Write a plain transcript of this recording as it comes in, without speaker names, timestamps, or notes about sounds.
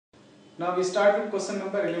Now we start with question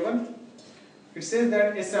number 11. It says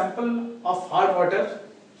that a sample of hard water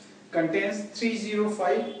contains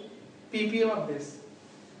 305 ppm of this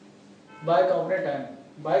bicarbonate ion.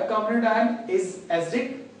 Bicarbonate ion is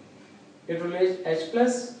acidic. It relates H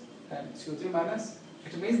plus and CO3 minus.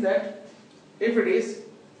 It means that if it is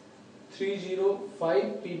 305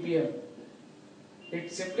 ppm,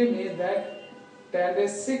 it simply means that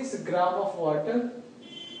 10⁶ gram of water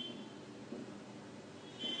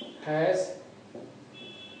has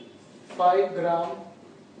 5 gram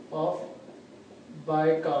of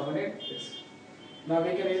bicarbonate. Now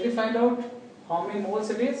we can easily find out how many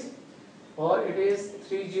moles it is, or it is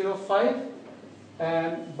 305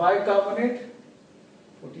 and bicarbonate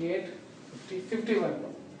 48, 50, 51.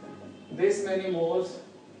 This many moles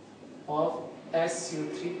of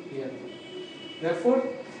SO3 here. Therefore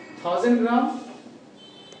 1000 gram,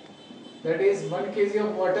 that is 1 kg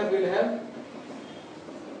of water, will have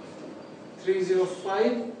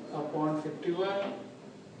 305 upon 51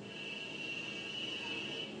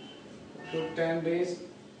 to 10 days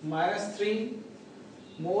minus 3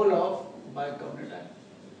 mole of bicarbonate ion.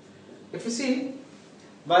 If you see,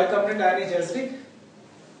 bicarbonate ion is acidic.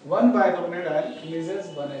 1 bicarbonate ion releases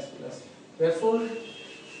 1 H plus. Therefore,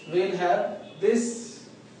 we will have this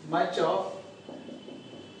much of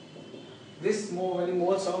this many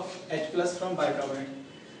moles of H plus from bicarbonate.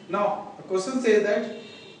 Now, the question says that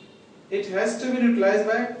it has to be neutralized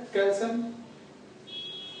by calcium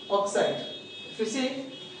oxide. If you see,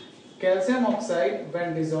 calcium oxide,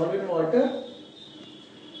 when dissolved in water,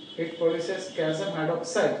 it produces calcium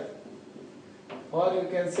hydroxide, or you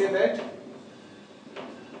can say that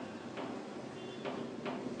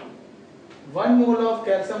 1 mole of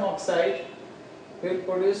calcium oxide will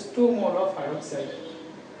produce 2 mole of hydroxide.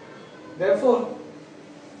 Therefore,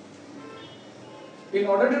 in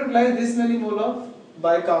order to utilize this many mole of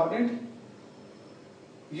bicarbonate,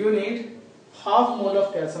 you need half mole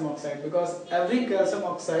of calcium oxide, because every calcium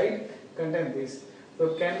oxide contains this.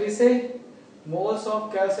 So can we say moles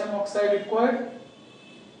of calcium oxide required?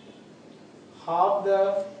 Half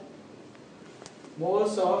the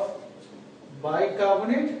moles of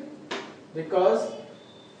bicarbonate, because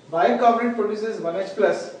bicarbonate produces 1 H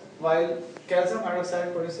plus while calcium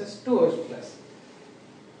hydroxide produces 2 H plus.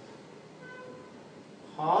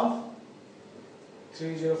 Half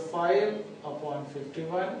 305 upon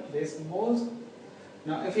 51, this moles.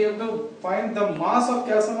 Now if you have to find the mass of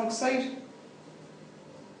calcium oxide,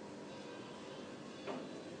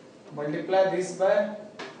 multiply this by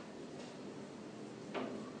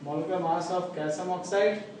molecular mass of calcium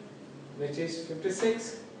oxide, which is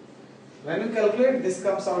 56. When you calculate, this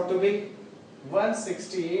comes out to be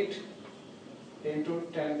 168 into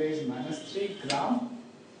 10 days minus 3 gram.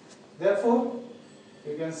 Therefore,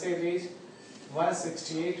 you can say it is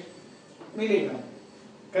 168 milligram.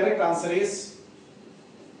 Correct answer is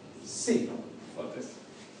C for this.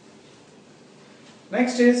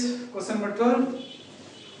 Next is question number 12.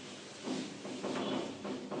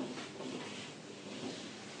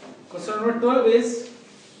 Question number 12 is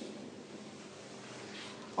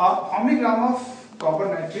how many gram of copper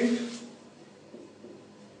nitrate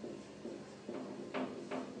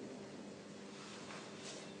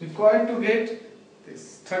required to get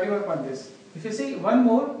this 31 point this. If you see, 1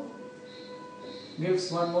 mole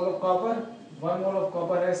gives 1 mole of copper. 1 mole of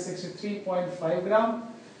copper has 63.5 gram,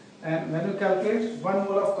 and when you calculate 1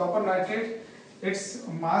 mole of copper nitrate, its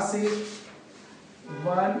mass is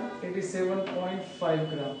 187.5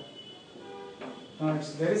 gram. Now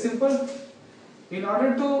it's very simple. In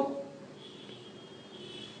order to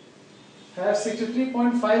have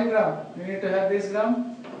 63.5 gram, you need to have this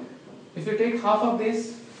gram. If you take half of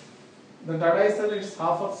this, the data is that it is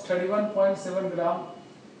half of 31.7 gram.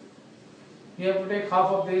 You have to take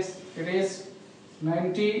half of this, it is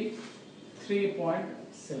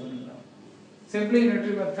 93.7 gram. Simply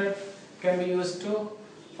unitary method can be used to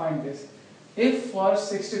find this. If for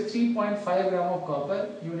 63.5 gram of copper,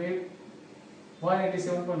 you need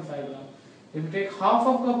 187.5 gram. If you take half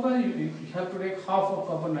of copper, you have to take half of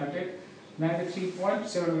copper nitrate,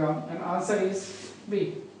 93.7 gram, and answer is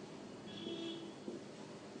B.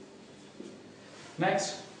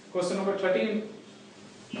 Next, question number 13.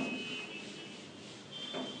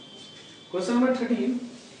 Question number 13.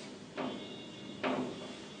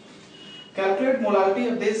 Calculate molality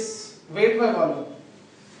of this weight by volume.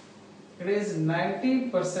 It is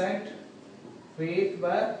 90% weight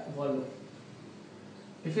by volume.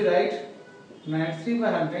 If you write 93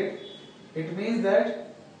 by 100, it means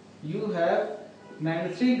that you have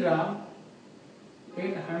 93 gram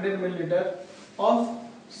in 100 milliliter of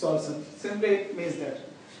solution. Simply it means that.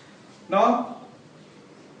 Now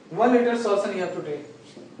 1 liter solution you have to take.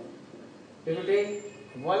 If you take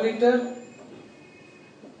 1 liter,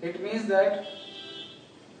 it means that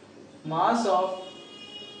mass of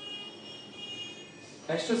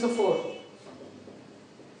H2SO4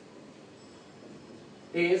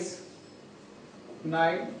 is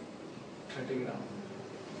 930 gram.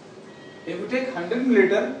 If you take 100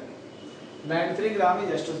 milliliter, 93 gram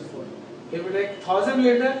is H2SO4. If you take 1000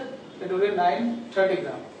 milliliter, it will be 930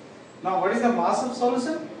 gram. Now, what is the mass of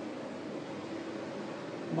solution?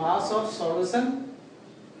 Mass of solution,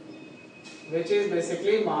 which is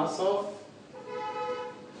basically mass of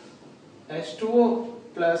H2O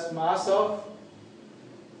plus mass of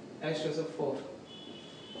H2SO4.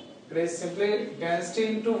 It is simply density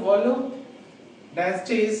into volume.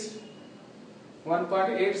 Density is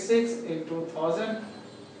 1.86 into 1000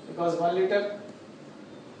 because 1 liter.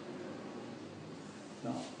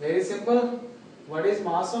 Now, very simple. What is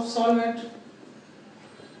mass of solvent?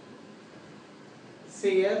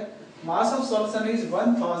 See here, mass of solution is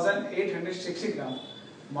 1860 gram.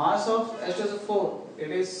 Mass of H2SO4, it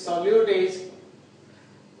is solute is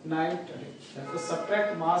 930. Therefore,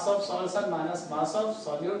 subtract mass of solution minus mass of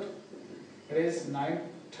solute. It is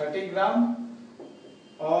 930 gram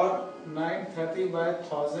or 930 by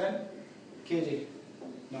 1000 kg.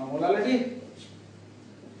 Now, molality.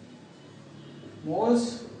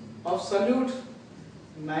 Moles of solute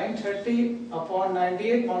 930 upon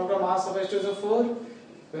 98 molecular mass of H2SO4.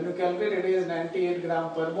 When you calculate, it is 98 gram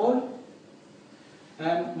per mole.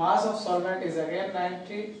 And mass of solvent is again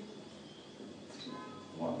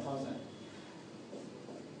 1000.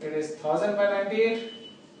 It is 1000 by 98,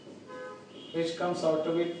 which comes out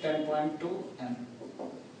to be 10.2 m,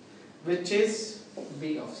 which is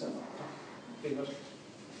B option.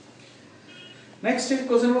 Next is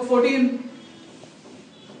question number 14.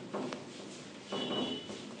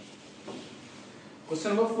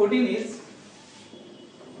 Question number 14 is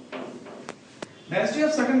density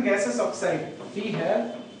of certain gaseous oxide. We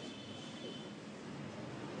have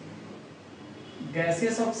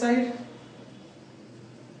gaseous oxide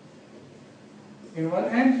in one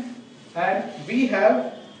hand and we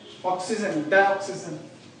have oxygen, dioxygen,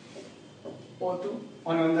 O2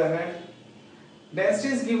 on the other hand.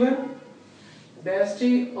 Density is given.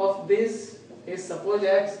 Density of this is suppose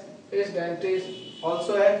X, its density is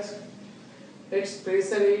also X. Its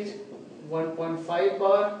pressure is 1.5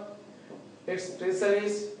 bar. Its pressure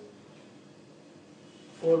is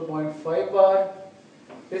 4.5 bar.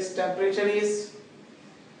 Its temperature is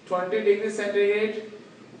 20 degrees centigrade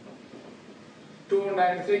to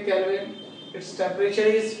 93 Kelvin. Its temperature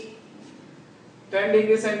is 10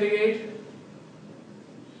 degrees centigrade,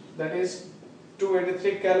 that is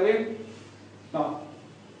 283 Kelvin. Now,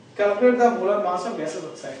 calculate the molar mass of gaseous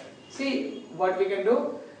oxide. See what we can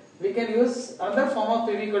do. We can use another form of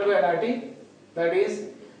PV equal to nRT, that is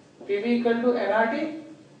PV equal to nRT.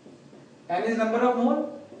 N is number of mole.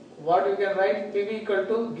 What you can write? PV equal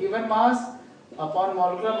to given mass upon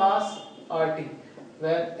molecular mass RT,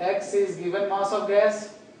 where X is given mass of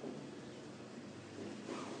gas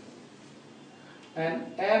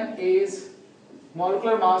and M is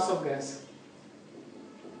molecular mass of gas.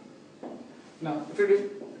 Now, if you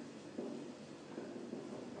do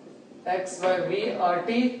X by V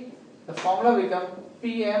RT, the formula becomes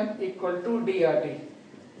PM equal to dRT.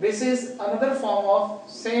 This is another form of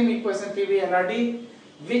same equation PV nRT,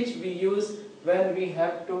 which we use when we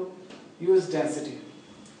have to use density.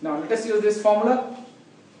 Now let us use this formula.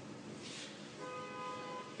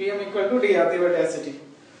 PM equal to dRT by density.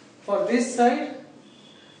 For this side,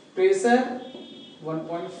 pressure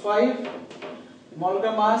 1.5,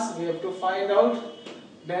 molecular mass we have to find out,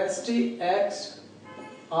 density X,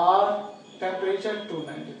 R, temperature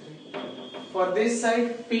 293. For this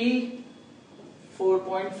side, P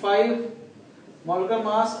 4.5, molecular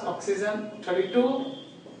mass oxygen 32,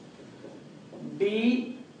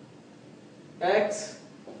 D, X,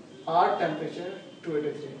 R, temperature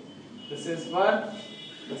 283. This is 1,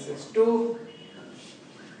 this is 2,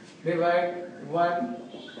 divide 1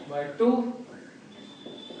 by 2,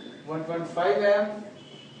 1.5 m,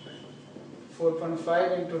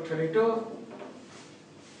 4.5 into 32,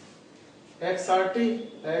 XRT,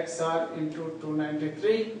 XR into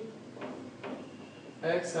 293,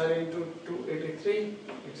 XR into 283,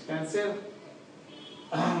 it's cancelled.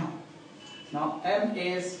 Now M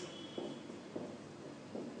is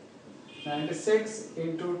 96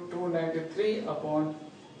 into 293 upon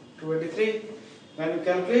 283. When you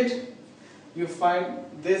calculate, you find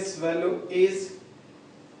this value is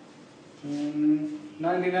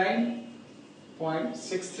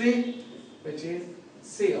 99.63, which is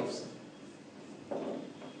C option.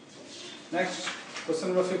 Next. Question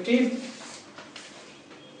number 15.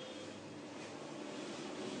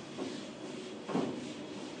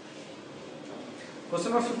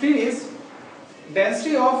 Question number 15 is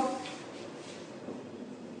density of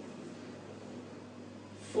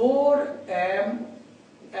 4m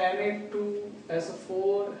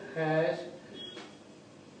Na2SO4 has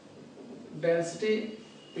density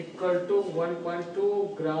equal to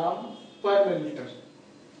 1.2 gram per milliliter.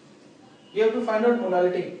 You have to find out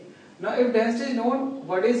molality. Now, if density is known,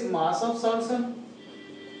 what is mass of solution?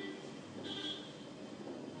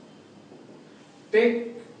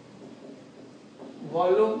 Take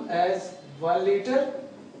volume as 1 liter,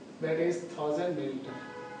 that is 1000 milliliter.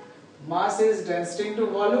 Mass is density into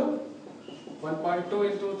volume,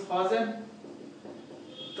 1.2 into 1000,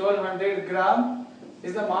 1200 gram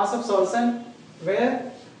is the mass of solution,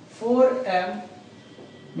 where 4m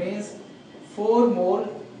means 4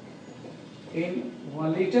 mole in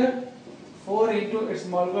 1 liter. 4 into its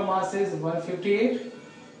molecular mass is 158,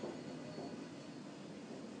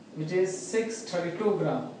 which is 632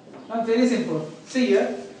 gram. Now very simple. See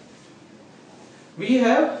here, we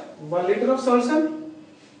have 1 liter of solution,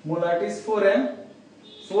 molarity is 4m,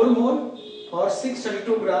 4 mole or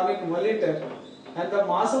 632 gram in 1 liter, and the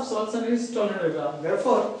mass of solution is 1200 gram.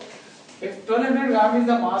 Therefore, if 1200 gram is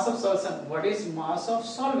the mass of solution, what is mass of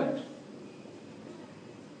solvent?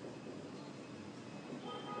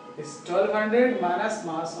 It's 1200 minus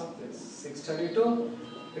mass of this 632.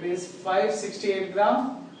 It is 568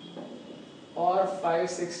 gram or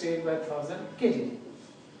 568 by 1000 kg.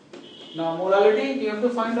 Now molality, you have to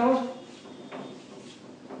find out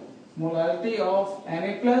molality of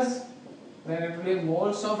Na plus, then it will be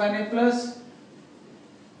moles of Na plus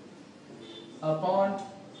upon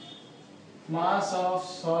mass of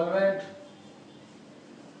solvent,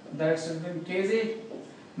 that should be in kg.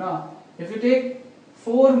 Now if you take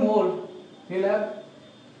 4 mole, you will have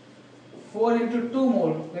 4 into 2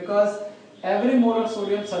 mole, because every mole of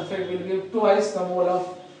sodium sulfate will give twice the mole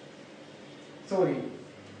of sodium,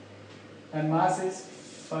 and mass is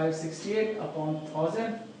 568 upon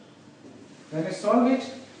 1000. When you solve it,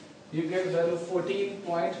 you get value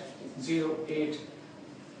 14.08.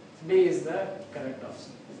 B is the correct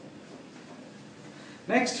option.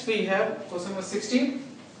 Next we have question number 16.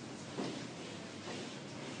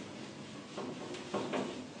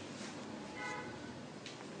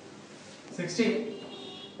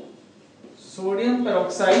 Sodium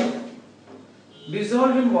peroxide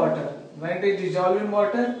dissolved in water. When it is dissolved in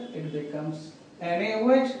water, it becomes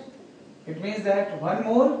NaOH. It means that 1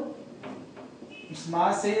 mole, its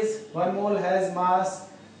mass is, 1 mole has mass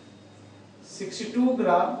 62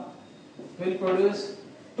 gram, will produce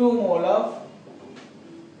 2 mole of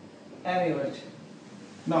NaOH.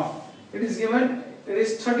 Now, it is given, it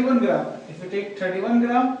is 31 gram. If you take 31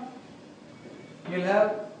 gram, you will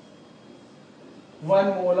have 1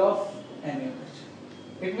 mole of NaOH.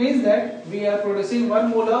 It means that we are producing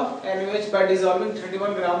 1 mole of NaOH by dissolving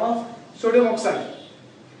 31 gram of sodium oxide.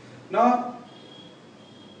 Now,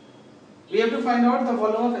 we have to find out the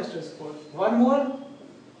volume of H2SO4. 1 mole,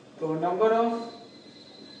 so number of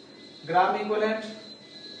gram equivalent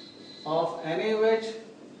of NaOH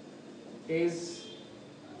is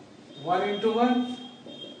 1 into 1,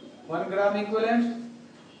 1 gram equivalent,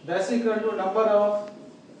 that's equal to number of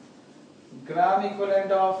gram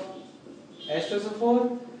equivalent of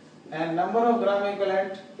H2SO4, and number of gram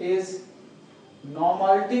equivalent is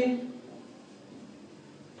normality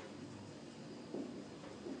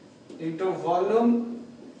into volume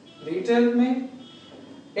liter में.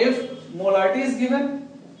 If molarity is given,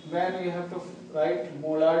 then you have to write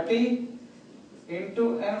molarity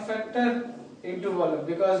into n factor into volume,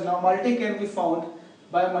 because normality can be found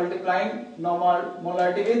by multiplying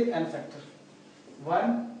molarity with n factor.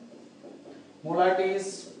 1 molarity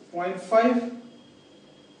is 0.5,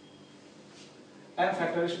 n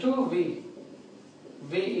factor is 2,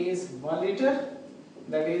 V is 1 liter,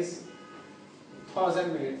 that is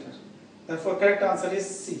 1000 milliliter. Therefore correct answer is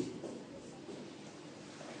C.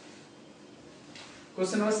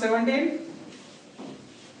 Question number 17.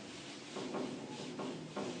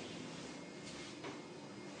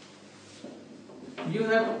 You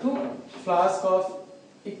have 2 flasks of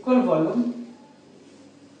equal volume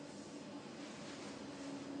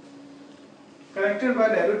connected by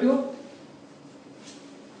narrow tube.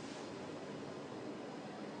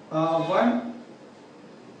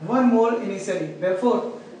 1 mole initially.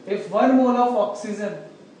 Therefore, if 1 mole of oxygen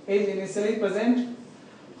is initially present,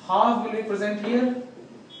 half will be present here,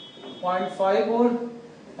 0.5 mole,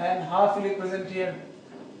 and half will be present here,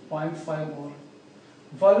 0.5 mole.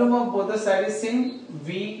 Volume of both the sides is same,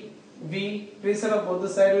 V, pressure of both the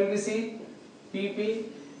sides will be same, PP.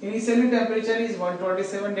 Initially temperature is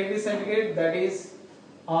 127 degrees centigrade, that is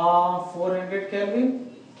 400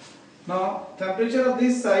 Kelvin. Now temperature of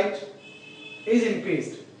this site is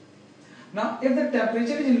increased. Now if the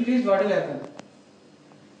temperature is increased, what will happen?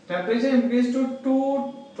 Temperature increased to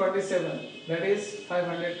 227, that is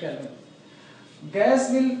 500 Kelvin. Gas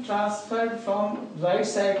will transfer from right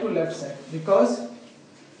side to left side, because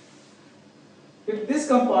if this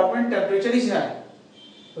compartment temperature is high,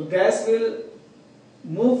 so gas will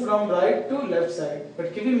move from right to left side.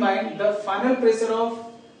 But keep in mind, the final pressure of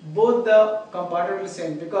both the compartment is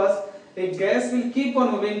same, because a gas will keep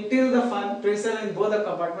on moving till the pressure in both the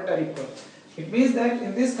compartment are equal. It means that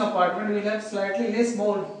in this compartment we have slightly less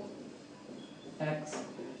mole X.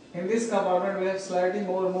 In this compartment we have slightly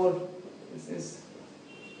more mole. This is.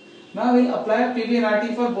 Now we will apply PV and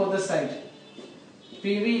RT for both the sides.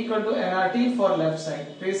 PV equal to nRT for left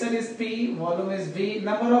side. Pressure is P, volume is V,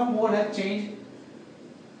 number of mole have changed,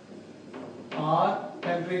 R,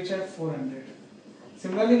 temperature 400.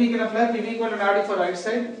 Similarly, we can apply PV equal to nRT for right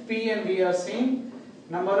side. P and V are same.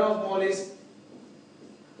 Number of mole is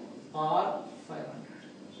R, 500.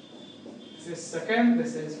 This is second,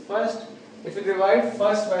 this is first. If we divide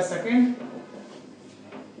first by second,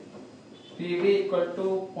 PV equal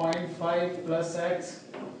to 0.5 plus X,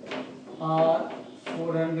 R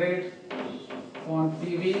 400 on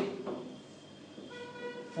PV,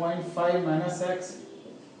 0.5 minus X,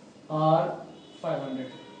 R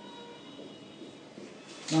 500.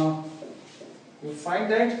 Now you find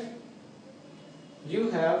that you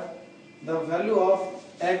have the value of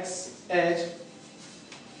X as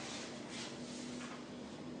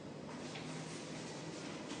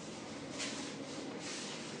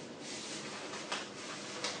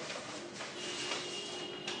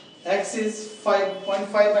X is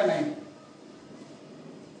 5.5 by 9.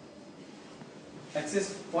 X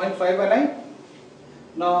is 0.5 by 9.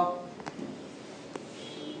 Now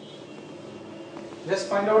just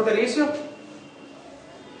find out the ratio.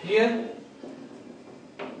 Here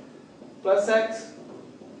plus X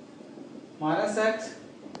minus X,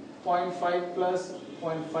 0.5 plus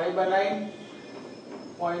 0.5 by 9,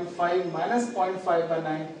 0.5 minus 0.5 by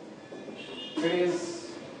 9. It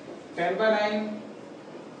is 10 by 9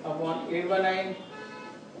 upon 8 by 9,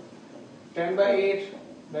 10 by 8,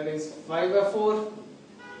 that is 5 by 4.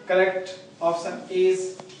 Correct option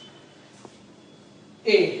is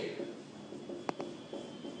A.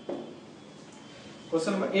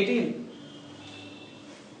 Question number 18.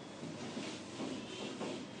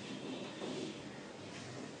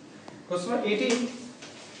 Question number 18.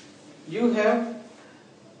 You have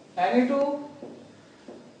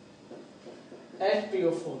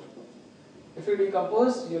Na2H2O4. If you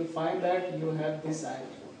decompose, you will find that you have this ion,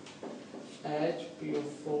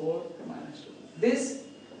 HPO4 minus 2. This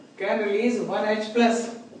can release 1 H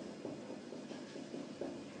plus.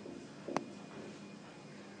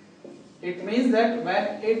 It means that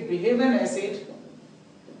when it behaves an acid,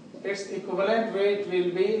 its equivalent weight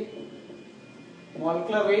will be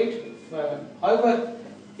molecular weight 7. However,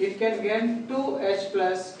 it can gain 2 H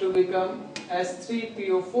plus to become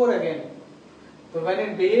H3PO4 again. So when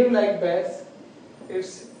it behaves like base,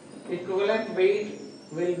 its equivalent weight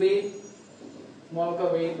will be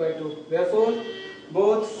molecular weight by 2. Therefore,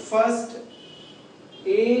 both first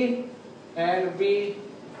A and B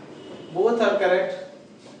both are correct.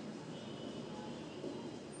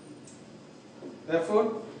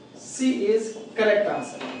 Therefore, C is correct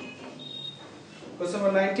answer. Question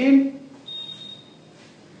number 19.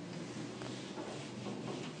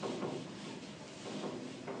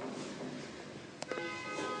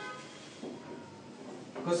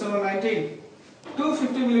 Question number 19.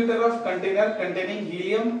 250 milliliter of container containing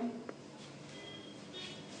helium.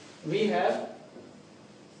 We have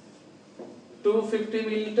 250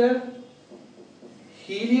 milliliter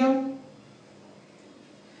helium,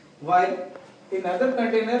 while in other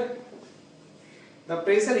container the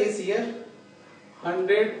pressure is here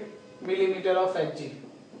 100 millimeter of Hg.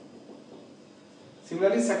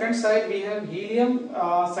 Similarly, second side we have helium,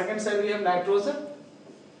 second side we have nitrogen.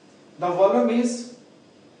 The volume is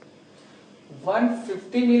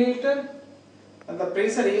 150 milliliter and the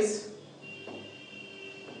pressure is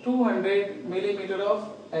 200 millimeter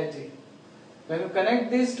of Hg. When you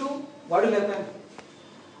connect these two, what will happen?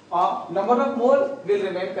 Number of mole will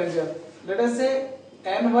remain conserved. Let us say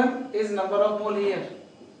N1 is number of mole here,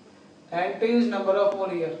 N2 is number of mole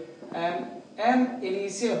here, and N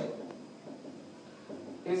initial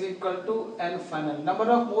is equal to N final. Number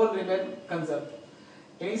of mole remain conserved.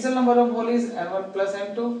 Initial number of mole is N1 plus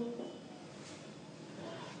N2.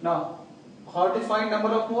 Now, how to find number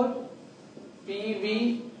of mole?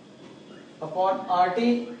 PV upon RT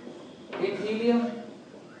in helium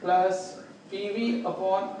plus PV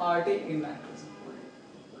upon RT in nitrogen.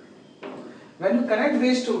 When you connect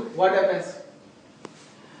these two, what happens?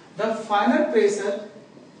 The final pressure,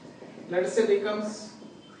 let us say, becomes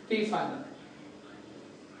P final.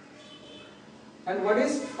 And what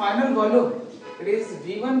is final volume? It is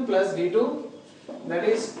V1 plus V2, that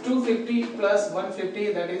is 250 plus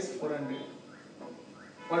 150, that is 400.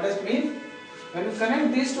 What does it mean? When you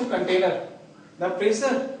connect these two containers, the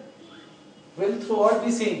pressure will throughout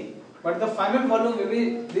be same, but the final volume will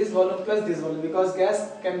be this volume plus this volume, because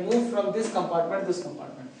gas can move from this compartment to this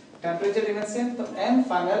compartment. Temperature remains same, so M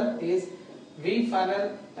final is V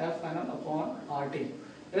final F final upon RT.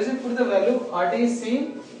 Let us put the value. RT is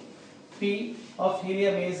same, P of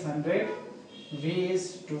helium is 100, V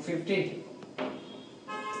is 250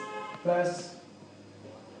 plus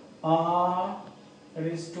R, that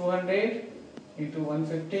is 200 into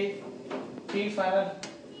 150, P final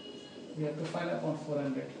we have to find upon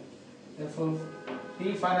 400. Therefore,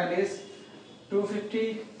 P final is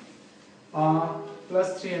 250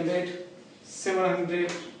 plus 300,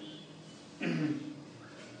 700.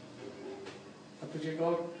 Have to check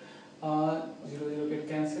out. 0 get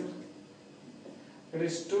cancelled. It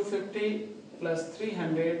is 250 plus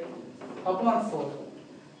 300 upon 4.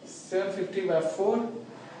 750 by 4,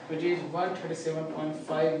 which is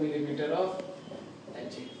 137.5 millimeter of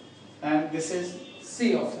Hg. And this is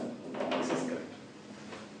C option. This is correct.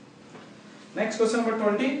 Next question number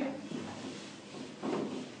 20.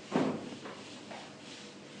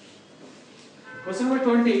 Question number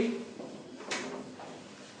 20.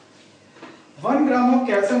 1 gram of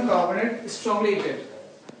calcium carbonate strongly heated.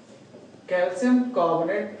 Calcium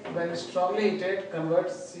carbonate, when strongly heated,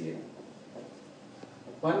 converts Ca.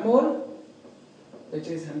 1 mole, which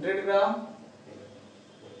is 100 gram,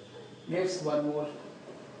 gives 1 mole.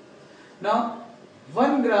 Now,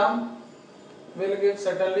 1 gram will give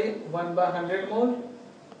certainly 1 by 100 mole.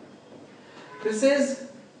 This is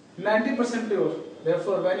 90% pure.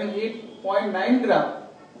 Therefore, when you heat 0.9 gram,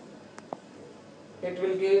 it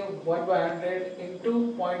will give 1 by 100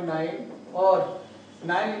 into 0.9, or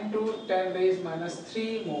 9 into 10 raised minus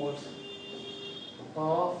 3 moles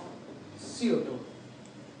of CO2.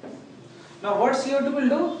 Now, what CO2 will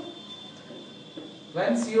do?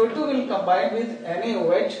 When CO2 will combine with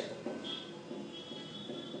NaOH,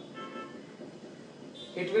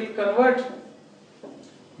 it will convert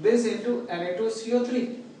this into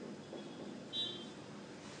Na2CO3.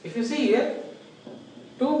 If you see here,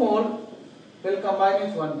 2 mole will combine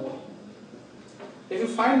with 1 mole. If you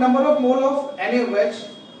find number of mole of NaOH,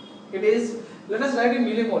 it is, let us write in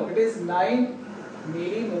millimole, it is 9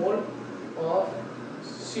 millimole of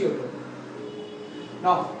CO2.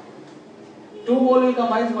 Now, 2 mole will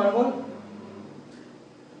combine with 1 mole,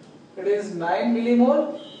 it is 9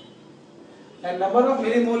 millimole, and number of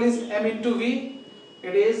millimole is M into V,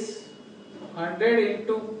 it is 100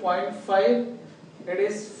 into 0.5, it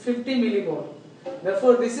is 50 millimole.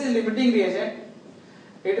 Therefore, this is limiting reagent.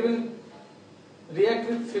 It will react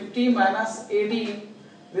with 50 minus 80.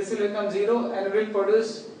 This will become 0 and will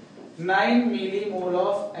produce 9 millimole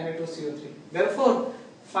of Na2CO3. Therefore,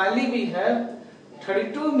 finally we have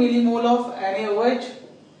 32 millimole of NaOH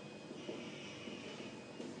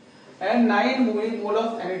and 9 millimole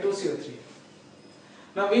of Na2CO3.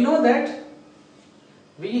 Now we know that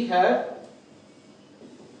we have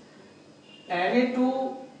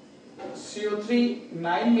Na2CO3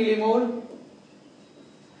 9 millimole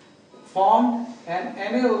formed and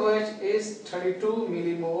NaOH is 32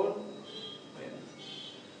 millimole.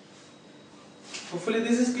 Hopefully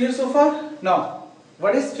this is clear so far. Now,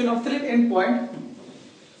 what is phenolphthalein endpoint?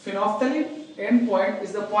 Phenolphthalein endpoint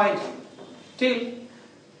is the point till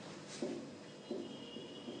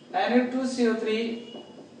Na2CO3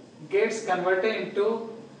 gets converted into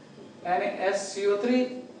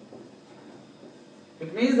NaSCO3.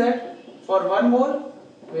 It means that for 1 mole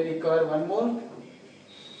we require 1 mole.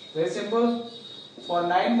 Very simple. For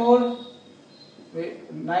 9 mole,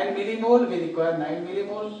 9 millimole, we require 9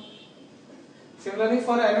 millimole. Similarly,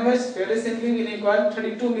 for NaOH, fairly simply, we require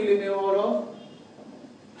 32 millimole of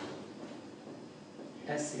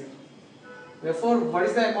HCl. Therefore, what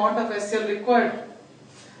is the amount of HCl required?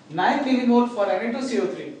 9 millimole for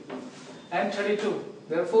Na2CO3 and 32.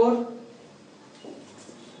 Therefore,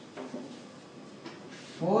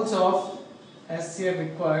 moles of HCl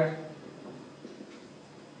required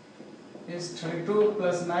is 32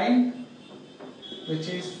 plus 9, which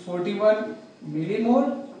is 41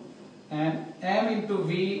 millimole, and M into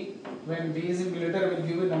V, when V is in milliliter, will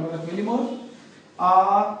give you number of millimole.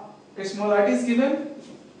 Its molarity is given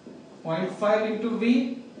 0.5 into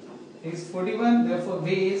V is 41, therefore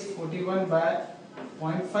V is 41 by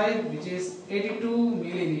 0.5, which is 82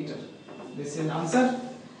 milliliter. This is answer,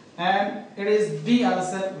 and it is B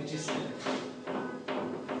answer which is correct.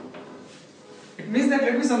 It means that,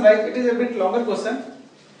 let me summarize, it is a bit longer question.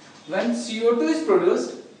 When CO2 is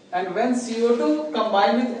produced and when CO2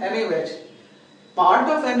 combined with NaOH, part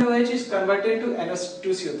of NaOH is converted to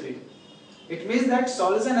NO2CO3. It means that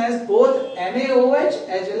solution has both NaOH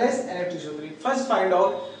as well as Na2CO3. First find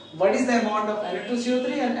out what is the amount of Na2CO3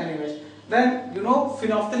 and NaOH. Then you know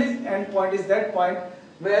phenolphthalic end point is that point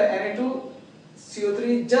where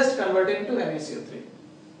Na2CO3 just converted into NaCO3.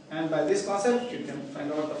 And by this concept you can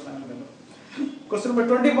find out the final value. Question number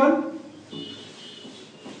 21.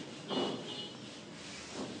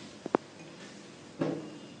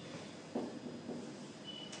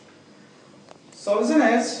 Solution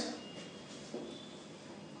has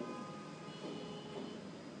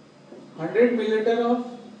 100 milliliter of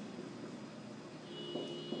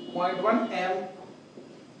 0.1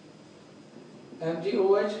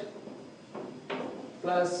 mgOH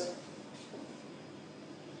plus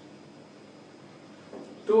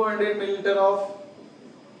 200 milliliter of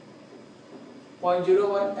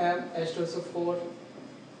 0.01 m H2SO4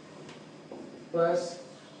 plus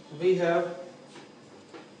we have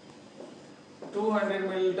 200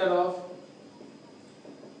 milliliter of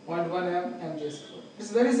 0.1 m MgSO4.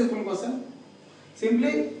 It's a very simple question.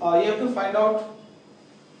 Simply you have to find out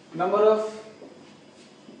number of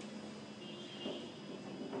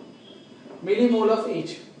millimole of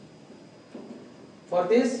each. For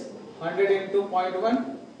this 100 into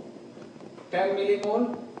 0.1, 10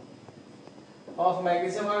 millimole of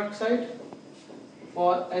magnesium oxide.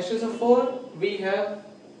 For H2SO4 we have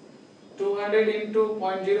 200 into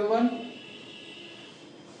 0.01,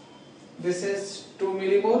 this is 2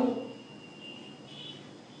 millimole.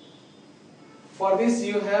 For this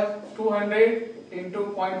you have 200 into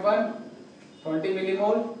 0.1, 20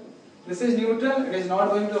 millimole. This is neutral, it is not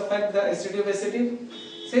going to affect the acidity of acidity.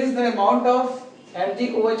 Since the amount of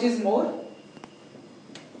MgOH is more,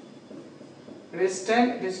 it is 10,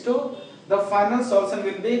 it is 2, the final solution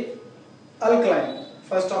will be alkaline.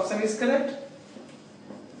 First option is correct.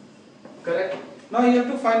 Correct. Now you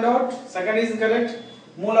have to find out, second is correct,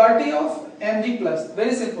 molarity of Mg plus.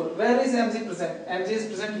 Very simple. Where is Mg present? Mg is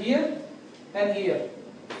present here and here.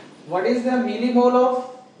 What is the millimole of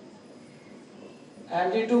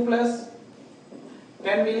Mg2 plus?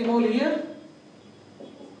 10 millimole here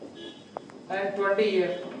and 20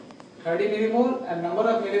 here. 30 millimole, and number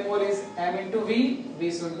of millimole is m into V.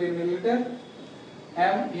 V should be in milliliter.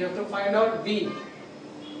 M you have to find out V.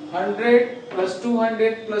 100 plus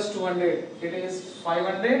 200 plus 200. It is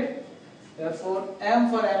 500. Therefore, M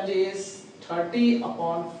for Mg is 30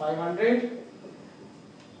 upon 500.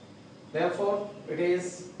 Therefore, it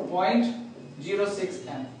is 0.06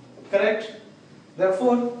 M. Correct?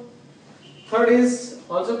 Therefore, third is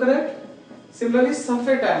also correct. Similarly,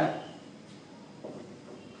 sulfate ion.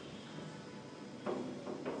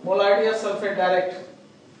 Molarity of sulfate direct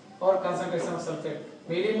or concentration of sulfate.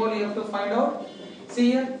 Millimole you have to find out.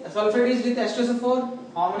 See here, sulfate is with H2SO4.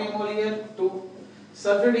 How many mole here? 2.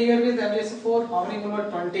 Sulfate here with MgSO4. How many mole?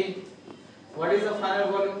 20. What is the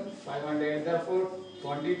final volume? 500. Therefore,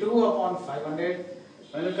 22 upon 500.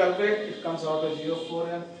 When you calculate, it comes out to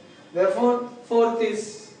 0.04 m. Therefore, fourth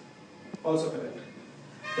is also correct.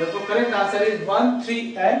 Therefore, correct answer is 1,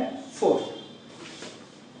 3 and 4.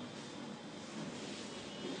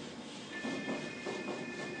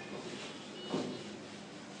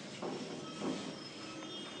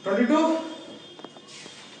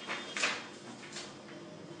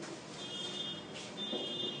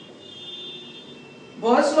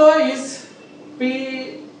 Boyle's law is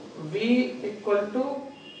PV equal to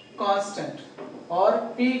constant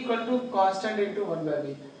or P equal to constant into 1 by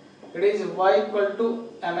V. It is Y equal to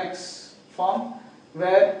mx form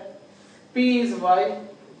where P is Y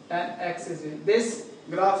and X is V. This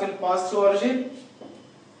graph will pass through origin.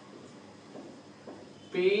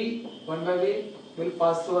 P 1 by V will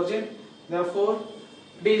pass through origin. Therefore,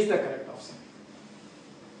 D is the correct option.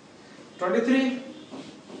 23.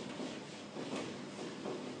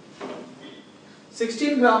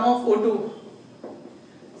 16 gram of O2.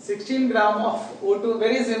 16 gram of O2,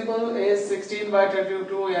 very simple, is 16 by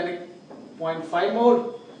 32, yani 0.5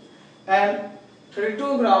 mole, and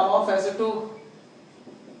 32 gram of SO2,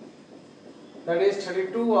 that is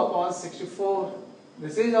 32 upon 64.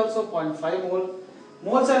 This is also 0.5 mole.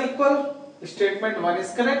 Moles are equal. Statement 1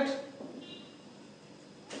 is correct.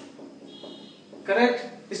 Correct.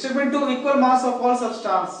 Statement 2, equal mass of all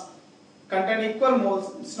substance contain equal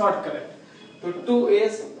moles. It's not correct. So 2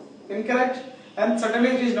 is incorrect. and certainly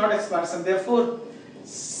it is not expansion. Therefore,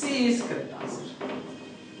 C is correct answer.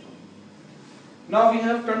 Now we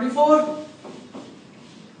have 24.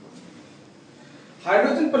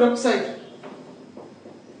 Hydrogen peroxide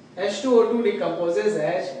H2O2 decomposes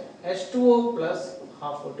as H2O plus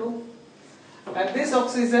half O2, and this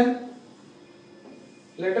oxygen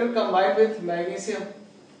later combined with magnesium.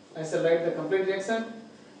 I shall write the complete reaction.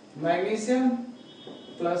 Magnesium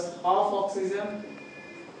plus half oxygen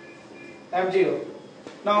MgO.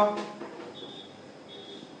 Now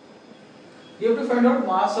you have to find out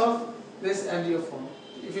mass of this MgO form.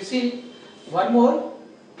 If you see 1 mole,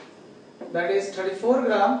 that is 34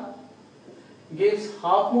 gram, gives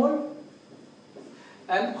half mole,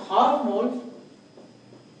 and half mole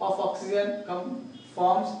of oxygen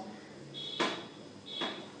forms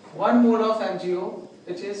 1 mole of MgO,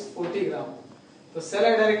 which is 40 gram. So shall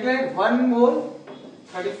I directly write 1 mole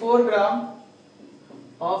 34 gram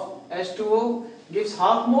of H2O gives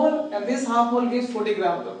half mole, and this half mole gives 40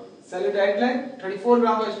 gram. So shall I directly write 34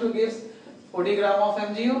 gram of H2O gives 40 gram of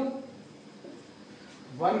MgO.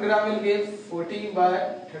 1 gram will give 40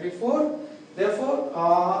 by 34.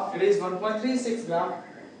 Therefore, it is 1.36 gram.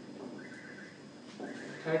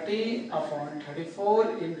 30 upon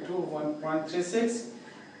 34 into 1.36.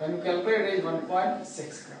 When you calculate, it is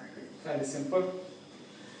 1.6 gram. Very simple.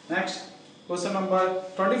 Next, question number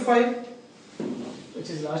 25, which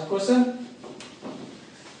is last question.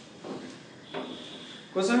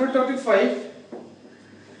 Question number 25.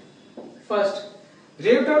 First,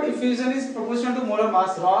 rate of diffusion is proportional to molar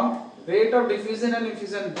mass. Wrong. Rate of diffusion and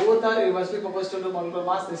infusion both are inversely proportional to molar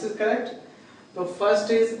mass. This is correct. So first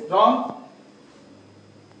is wrong.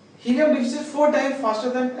 Helium diffuses 4 times faster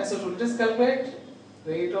than SO2. Let us calculate.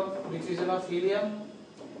 Rate of diffusion of helium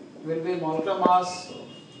will be molar mass. So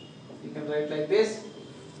you can write like this.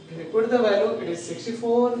 If you put the value, it is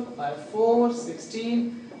 64 by 4,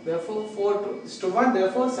 16. Therefore 4:1.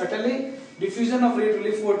 Therefore certainly diffusion of rate will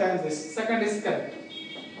be 4 times this. Second is correct.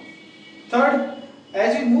 Third,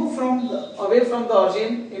 as we move away from the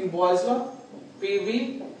origin in Boyle's law,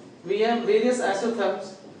 PV, we have various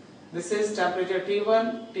isotherms. This is temperature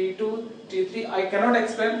T1, T2, T3. I cannot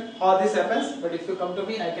explain how this happens, but if you come to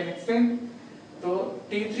me, I can explain. So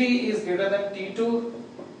T3 is greater than T2.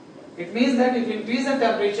 It means that if you increase the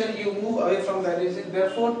temperature, you move away from the origin.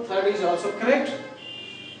 Therefore, third is also correct.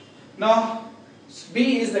 Now,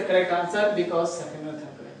 B is the correct answer because second and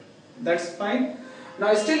third correct. That's fine.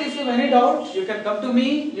 Now, still, if you have any doubt, you can come to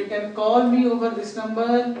me. You can call me over this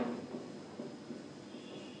number.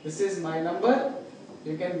 This is my number.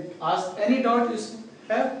 You can ask any doubt you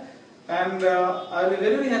have, and I will be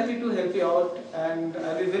very happy to help you out. And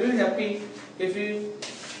I will be very happy if you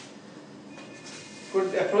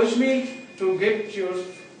could approach me to get your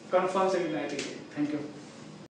confirmed second. Thank you.